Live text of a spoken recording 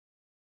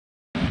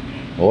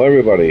Hello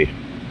everybody,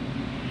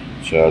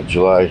 it's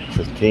July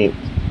 15th,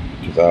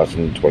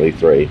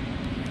 2023.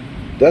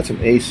 That's an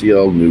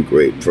ACL new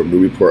grape from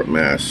Newport,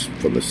 Mass,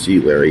 from the C.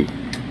 Larry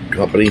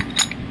Company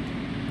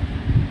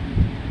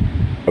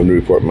of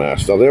Newport,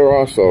 Mass. Now there are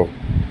also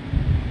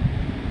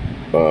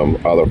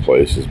other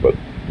places, but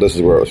this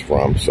is where it was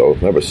from. So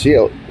remember,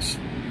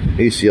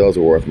 ACLs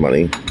are worth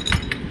money.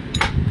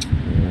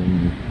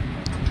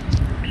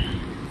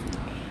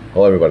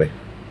 Hello everybody.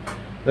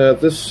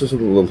 This is a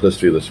little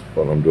history of this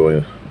one I'm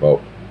doing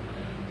about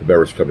the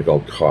beverage company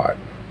called Cott.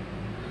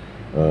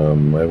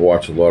 I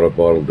watch a lot of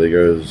bottle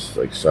diggers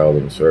like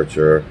Southern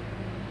Searcher,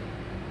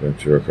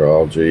 Venture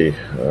Ecology,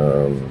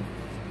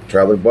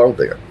 Traveling Bottle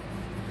Digger.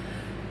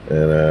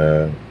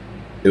 And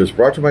it was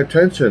brought to my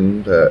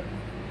attention that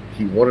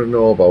he wanted to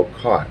know about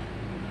Cott.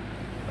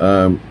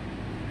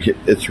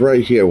 It's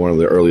right here, one of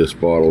the earliest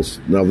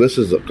bottles. Now this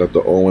has got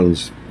the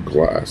Owens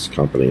Glass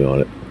Company on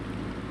it.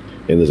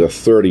 And there's a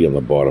 30 on the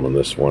bottom of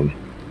this one.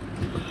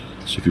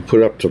 So if you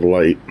put it up to the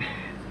light,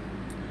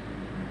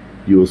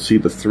 you will see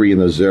the 3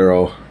 and the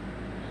 0.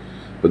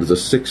 But there's a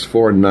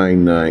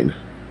 6499.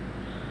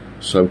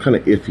 So I'm kind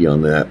of iffy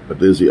on that. But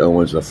there's the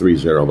Owens and the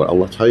 30. But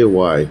I'll tell you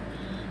why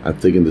I'm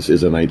thinking this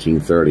is a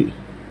 1930.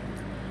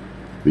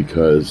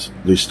 Because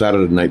they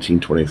started in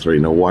 1923.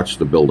 Now watch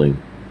the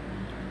building.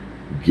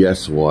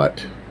 Guess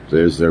what?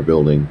 There's their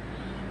building.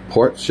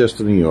 Port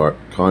Chester, New York.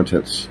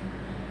 Contents,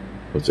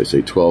 what's they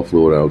say, 12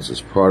 fluid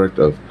ounces. Product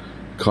of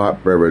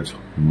Cott Beverage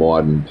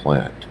modern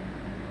plant.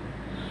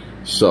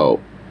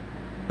 So,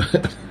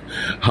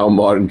 how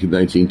modern could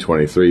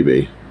 1923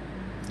 be?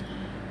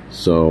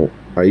 So,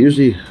 I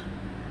usually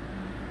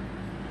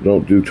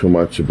don't do too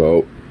much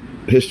about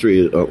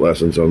history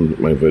lessons on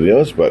my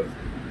videos, but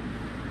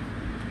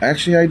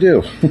actually I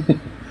do.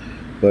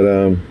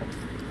 But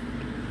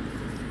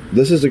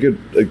this is a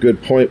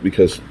good point,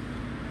 because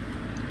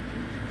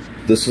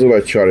this is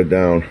what I jotted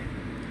down.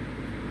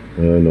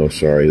 No,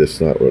 sorry,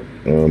 that's not what.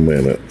 Wait a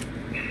minute.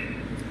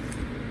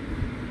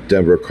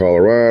 Denver,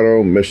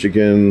 Colorado,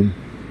 Michigan,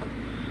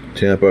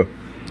 Tampa.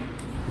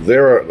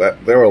 There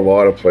are a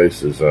lot of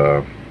places.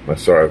 I'm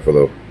sorry for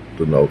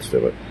the notes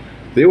there, but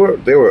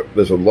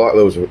there's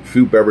a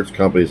few beverage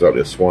companies out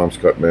there.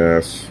 Swampscott,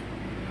 Mass.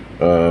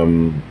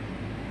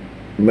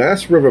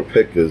 Mass River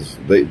Pick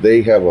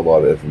they have a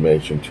lot of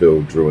information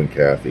too. Drew and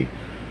Kathy.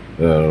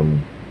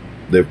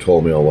 They've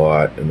told me a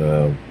lot,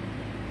 and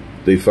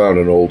they found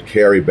an Old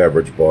Kerry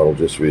beverage bottle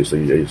just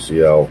recently,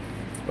 ACL.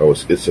 Oh,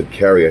 it said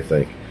Kerry, I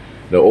think.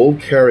 Now,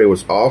 Old Kerry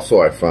was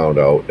also, I found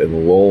out,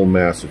 in Lowell,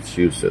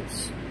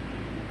 Massachusetts.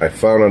 I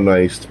found a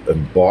nice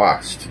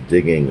embossed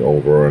digging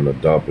over in a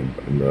dump in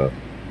one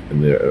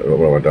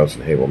of my dumps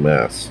in Haverhill,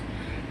 Mass.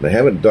 And I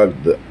haven't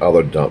dug the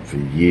other dump for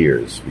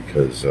years,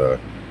 because a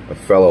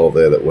fellow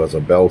there that was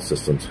a Bell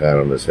Systems hat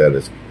on his head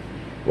is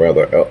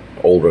rather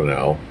older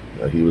now.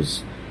 He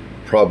was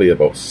probably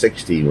about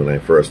 60 when I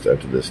first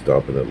entered this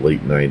dump in the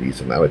late 90s,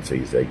 and I would say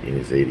he's in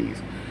his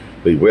 80s.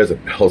 But he wears a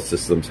Bell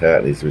Systems hat,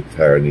 and he's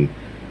retired, and he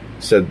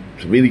said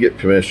to me to get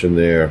permission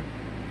there.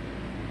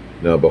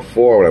 Now,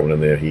 before when I went in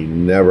there, he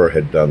never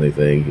had done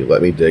anything. He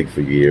let me dig for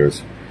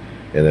years,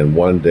 and then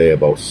one day,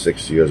 about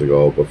 6 years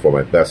ago, before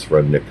my best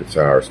friend Nick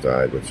Katsaris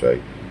died, which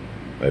I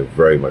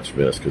very much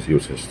miss, because he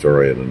was a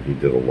historian, and he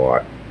did a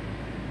lot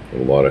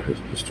of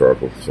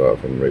historical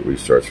stuff and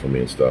research for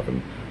me and stuff,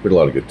 and we had a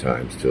lot of good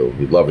times too.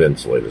 He loved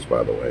insulators,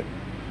 by the way.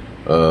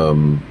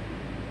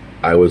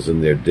 I was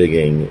in there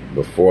digging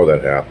before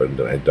that happened,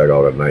 and I dug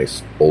out a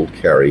nice Old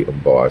Kerry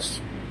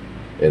embossed,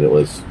 and it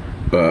was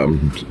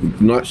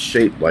not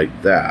shaped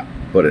like that,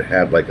 but it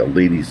had like a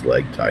lady's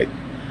leg type,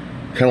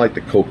 kind of like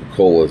the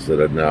Coca-Colas that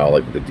are now,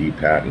 like the D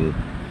patent.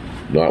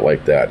 Not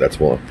like that. That's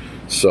more.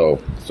 So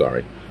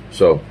sorry.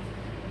 So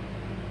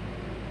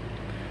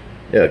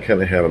yeah, it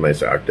kind of had a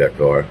nice Art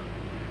Deco,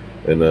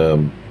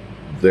 and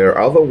their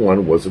other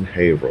one was in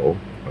Haverhill,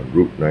 on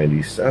Route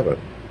 97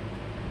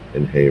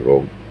 in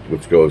Haverhill,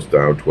 which goes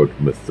down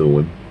toward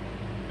Methuen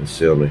in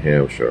Salem, New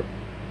Hampshire.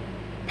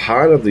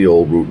 Part of the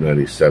old Route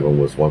 97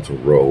 was once a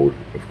road,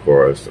 of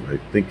course, and I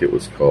think it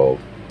was called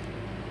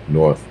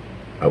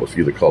I was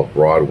either called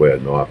Broadway or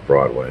North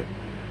Broadway.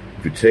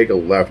 If you take a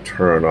left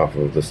turn off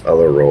of this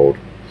other road,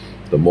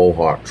 the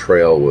Mohawk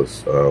Trail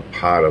was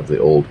part of the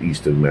old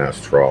Eastern Mass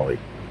trolley.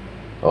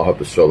 I'll have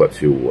to show that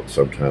to you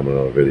sometime in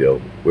another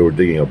video. We were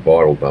digging a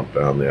bottle dump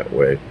down that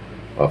way,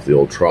 off the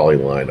old trolley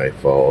line I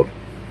followed,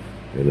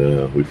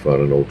 and we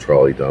found an old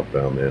trolley dump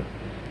down there.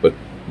 But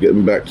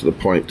getting back to the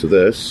point to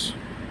this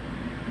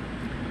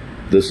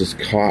is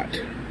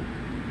Cott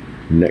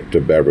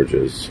Nectar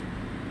Beverages.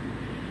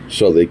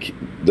 So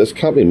this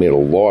company made a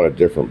lot of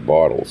different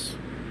bottles.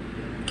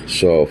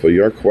 So for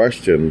your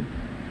question,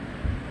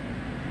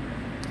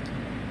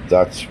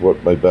 that's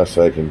what my best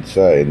I can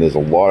say. And there's a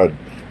lot of,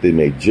 they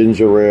made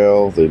ginger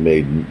ale, they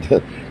made,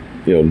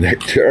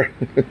 nectar.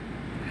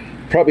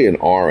 Probably an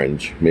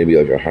orange, maybe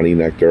like a honey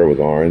nectar with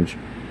orange.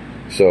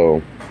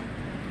 So,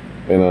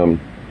 and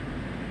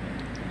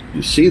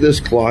you see this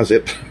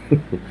closet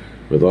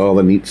with all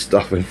the neat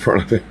stuff in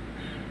front of it.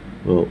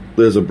 Well,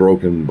 there's a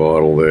broken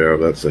bottle there.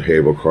 That's a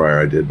Havel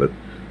Cryer I did, but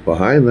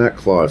behind that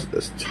closet,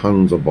 there's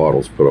tons of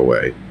bottles put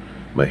away.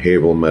 My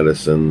Havel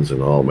medicines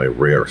and all my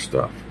rare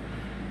stuff.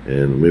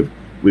 And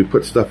we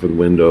put stuff in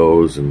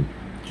windows and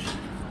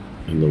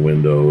in the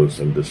windows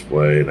and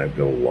display, and I've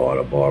got a lot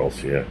of bottles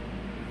here.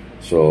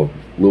 So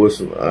Lewis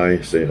and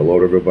I say hello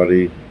to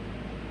everybody.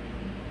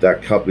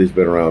 That company's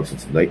been around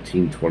since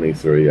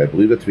 1923. I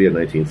believe it to be a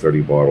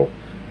 1930 bottle.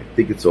 I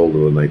think it's older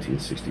than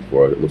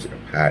 1964. It looks like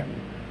a patent.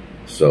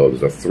 So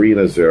there's a 3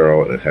 and a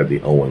 0, and it had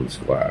the Owens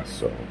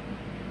glass.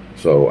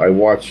 So I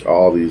watch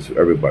all these,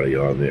 everybody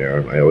on there,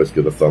 and I always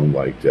give a thumb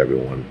like to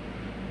everyone.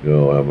 You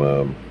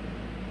know,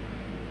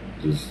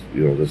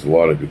 there's a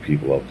lot of good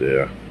people out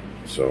there.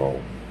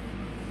 So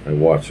I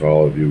watch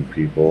all of you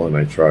people, and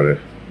I try to,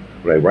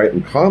 when I write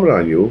and comment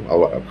on you,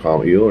 I'll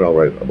comment you, and I'll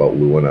write about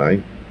Lew and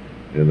I.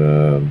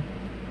 And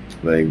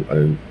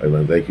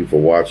I thank you for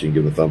watching.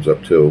 Give a thumbs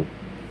up too.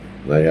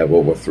 And I have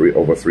over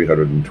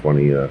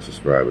 320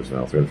 subscribers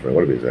now. 320,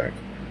 what to be exact.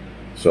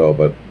 So,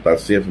 but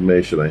that's the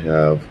information I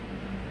have.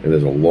 And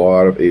there's a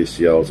lot of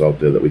ACLs out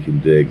there that we can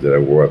dig that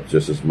are worth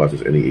just as much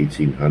as any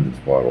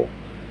 1800s bottle.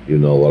 You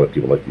know, a lot of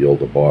people like the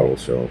older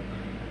bottles. So,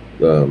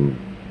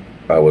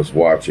 I was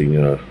watching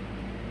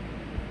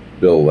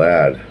Bill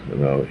Ladd. You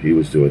know, he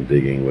was doing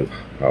digging with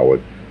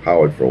Howard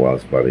for a while,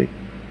 his buddy.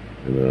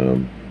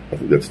 And I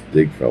think that's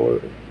Dig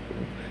Fella.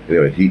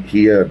 Anyway,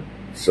 he had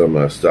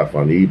some stuff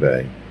on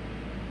eBay.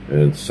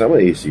 And some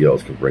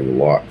ACLs can bring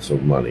lots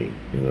of money,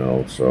 you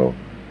know. So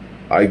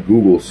I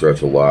Google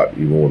search a lot,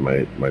 even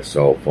with my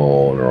cell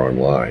phone or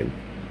online,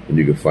 and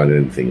you can find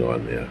anything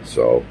on there.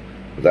 So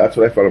but that's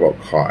what I thought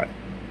about Cott,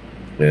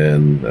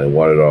 and I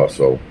wanted to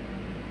also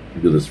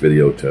do this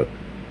video to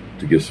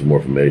give some more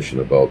information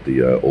about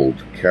the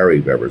Old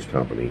Kerry beverage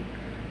company,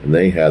 and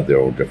they had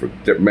their own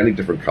many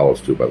different colors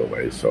too, by the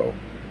way. So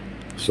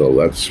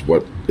that's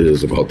what it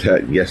is about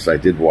that. Yes, I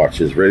did watch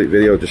his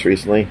video just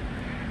recently.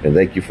 And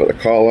thank you for the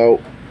call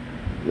out.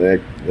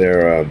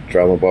 They're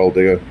traveling bottle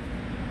digger.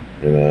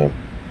 And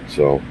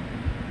so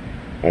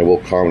I will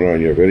comment on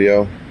your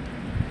video.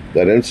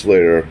 That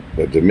insulator,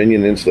 the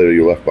Dominion insulator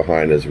you left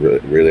behind is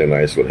really a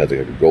nice one. It has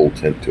like a gold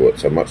tint to it.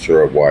 So I'm not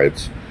sure why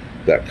it's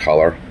that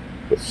color.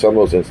 But some of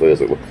those insulators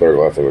that look clear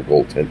glass have a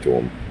gold tint to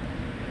them.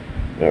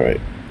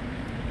 Alright.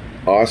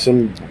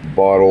 Awesome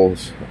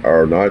bottles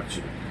are not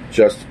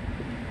just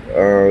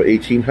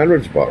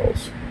 1800s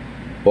bottles.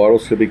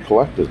 Bottles could be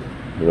collected,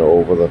 you know,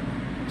 over the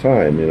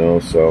time, you know.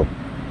 So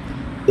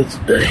it's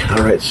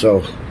all right.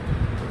 So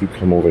you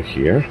come over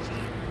here.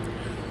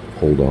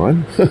 Hold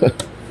on.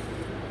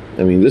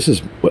 I mean, this is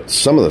what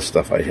some of the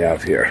stuff I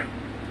have here.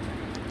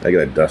 I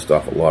gotta dust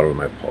off a lot of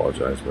them. I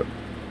apologize, but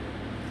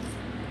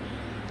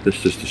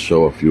this just to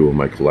show a few of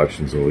my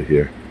collections over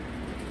here.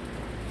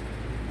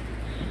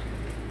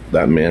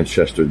 That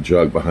Manchester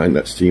jug behind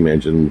that steam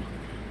engine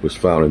was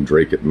found in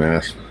Drake,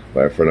 Mass,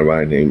 by a friend of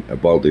mine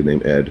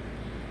named Ed.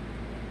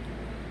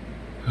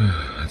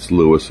 That's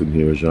Lewis when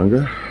he was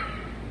younger.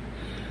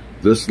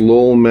 This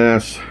Lowell,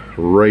 Mass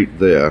right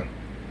there,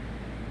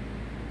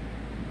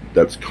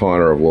 that's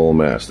Connor of Lowell,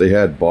 Mass. They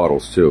had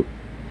bottles too.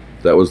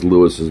 That was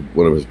Lewis's,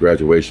 one of his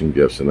graduation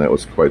gifts, and that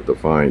was quite the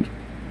find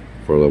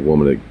for the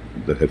woman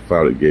that had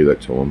found it, gave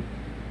that to him.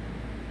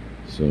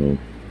 So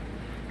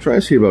try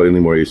to see about any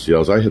more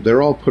ACLs.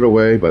 They're all put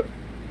away, but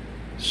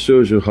it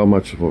shows you how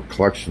much of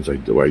collections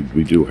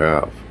we do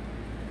have.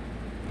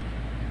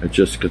 I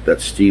just got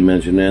that steam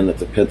engine in.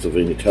 That's a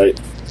Pennsylvania type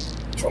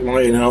for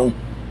Lionel.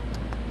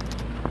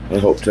 I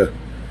hope to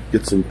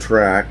get some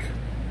track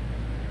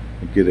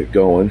and get it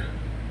going.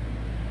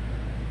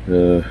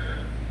 I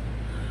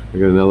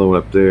got another one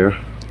up there.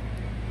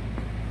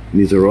 And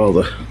these are all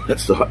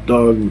that's the hot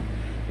dog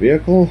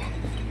vehicle.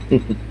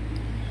 And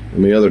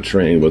the other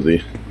train with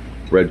the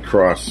Red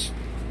Cross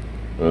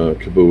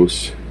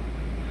caboose.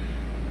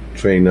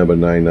 Train number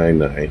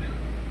 999.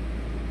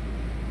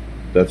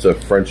 That's a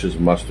French's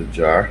mustard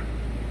jar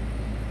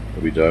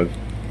that we dug.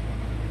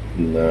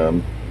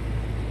 And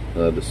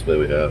display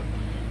we have.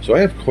 So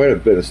I have quite a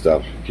bit of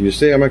stuff. Can you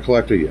say I'm a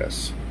collector?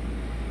 Yes.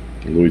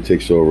 And Louis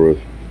takes over,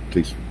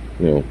 you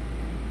know,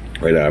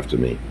 right after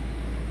me.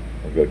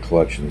 I've got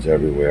collections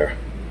everywhere.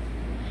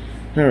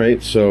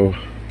 Alright, so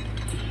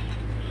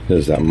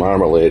there's that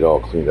marmalade all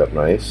cleaned up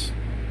nice.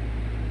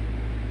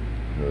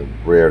 A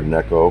rare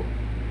Necco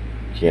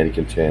candy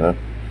container.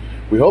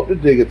 We hope to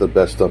dig at the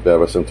best stuff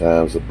ever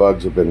sometimes. The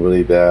bugs have been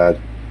really bad.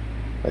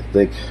 I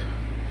think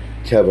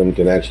Kevin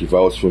can actually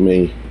vouch for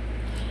me,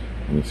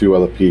 and a few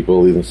other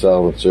people, even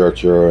Salvin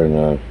Searcher,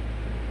 and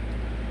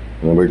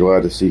we're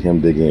glad to see him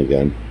digging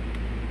again.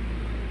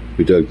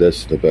 We dug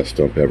this, the best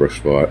stump ever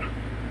spot.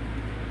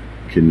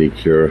 Kidney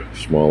cure,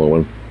 smaller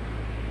one.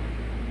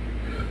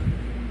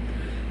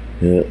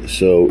 Yeah,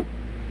 so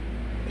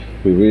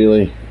we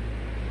really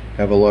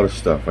have a lot of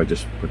stuff. I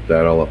just put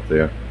that all up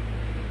there.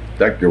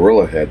 That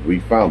gorilla head, we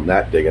found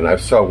that dig, and I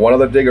saw one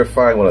other digger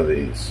find one of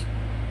these,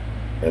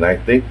 and I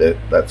think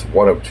that's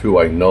one of two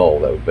I know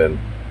that have been,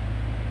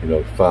 you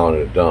know, found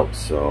in a dump.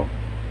 So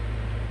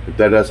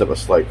That does have a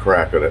slight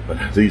crack on it,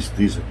 but these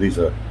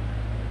are,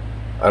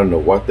 I don't know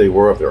what they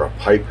were, if they were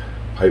pipe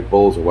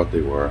bowls or what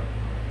they were.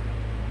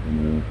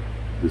 And,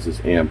 this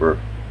is amber.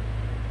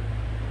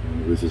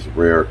 And this is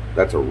rare.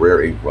 That's a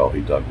rare inkwell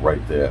he dug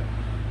right there.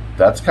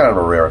 That's kind of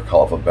a rare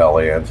color for Bell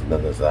Ann's, and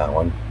then there's that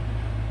one.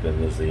 Then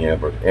there's the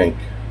amber ink.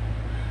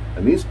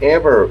 And these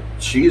amber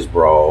cheese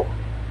bro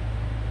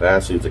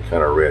baskets are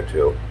kind of rare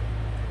too.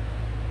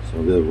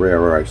 So they're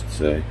rarer, I should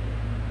say.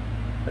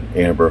 An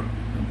amber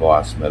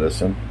embossed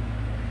medicine.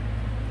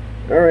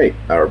 Alright,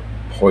 our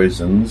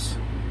poisons.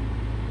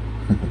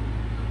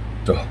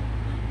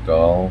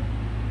 Dull.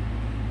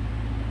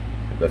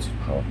 That's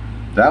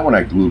that one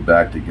I glued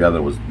back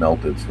together, was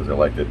melted because I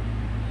liked it.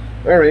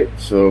 Alright,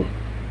 so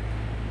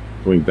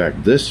going back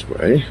this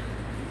way,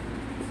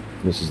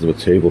 this is the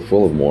table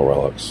full of more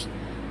relics.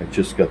 I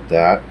just got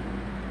that.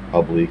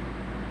 Probably,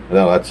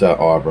 no, that's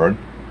Auburn.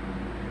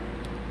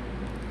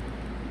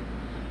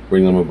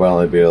 Bring them a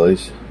Barley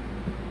Bailey's.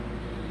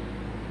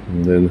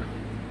 And then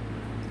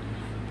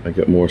I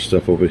got more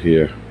stuff over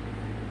here.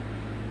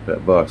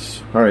 That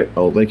bus. Alright,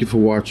 oh, thank you for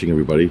watching,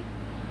 everybody.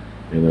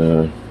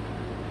 And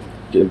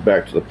getting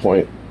back to the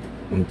point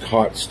when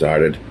Cott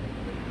started.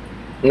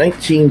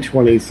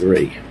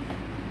 1923.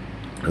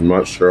 I'm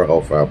not sure how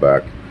far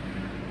back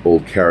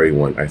Old Kerry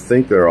went. I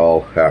think they're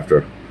all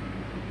after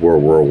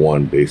World War I,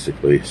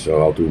 basically.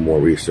 So I'll do more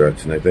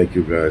research. And I thank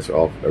you guys,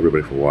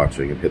 everybody, for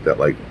watching. And hit that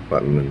like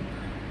button and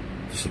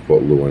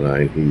support Lew and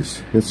I.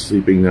 He's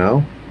sleeping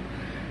now.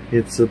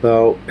 It's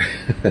about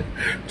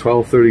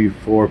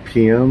 12:34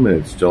 p.m. and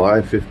it's July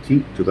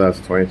 15th,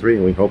 2023,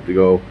 and we hope to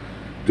go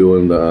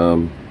doing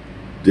the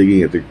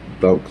digging at the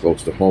dump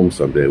close to home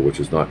someday, which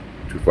is not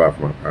too far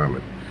from our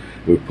apartment.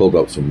 We've pulled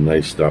out some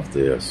nice stuff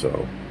there,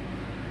 so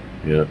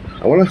yeah.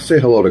 I want to say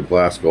hello to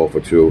Glass Golfer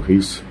too.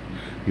 He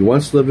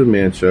once lived in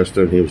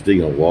Manchester, and he was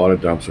digging a lot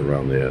of dumps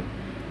around there.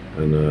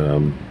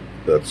 And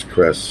that's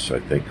Chris, I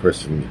think,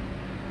 Chris and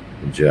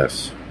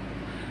Jess.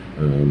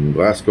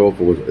 Glass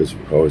Golfer is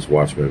always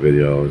watching my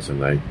videos,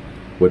 and I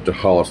went to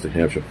Hollis, New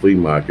Hampshire Flea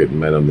Market and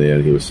met him there,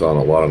 and he was selling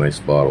a lot of nice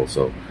bottles.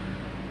 So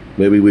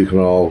maybe we can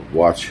all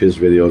watch his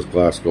videos,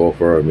 Glass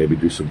Golfer, and maybe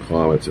do some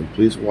comments. And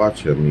please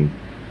watch him. He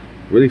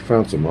really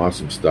found some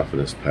awesome stuff in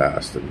his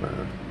past, and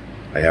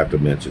I have to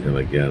mention him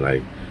again.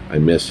 I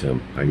miss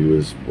him. He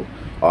was an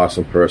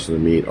awesome person to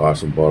meet,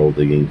 awesome bottle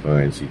digging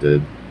finds he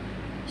did.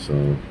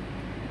 So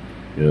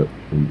yeah,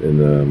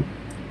 and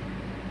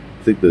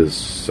I think there's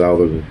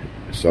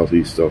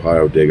Southeast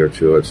Ohio digger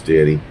too. It's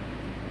Danny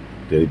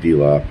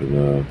D-Lop,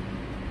 and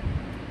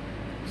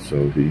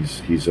so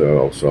he's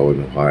also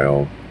in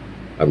Ohio.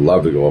 I'd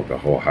love to go up to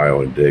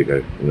Ohio and dig,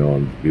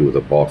 and be with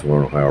the Baltimore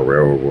and Ohio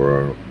Railroad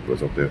where I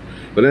was up there.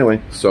 But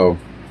anyway, so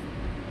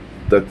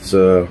that's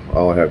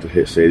all I have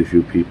to say to a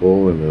few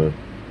people, and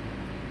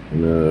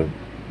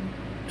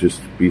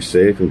just be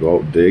safe and go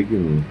out and dig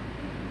and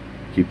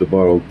keep the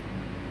bottle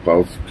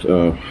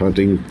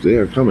hunting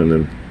there coming.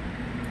 And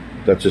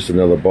that's just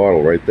another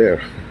bottle right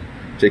there.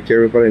 Take care,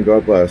 everybody, and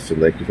God bless,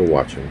 and thank you for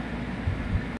watching.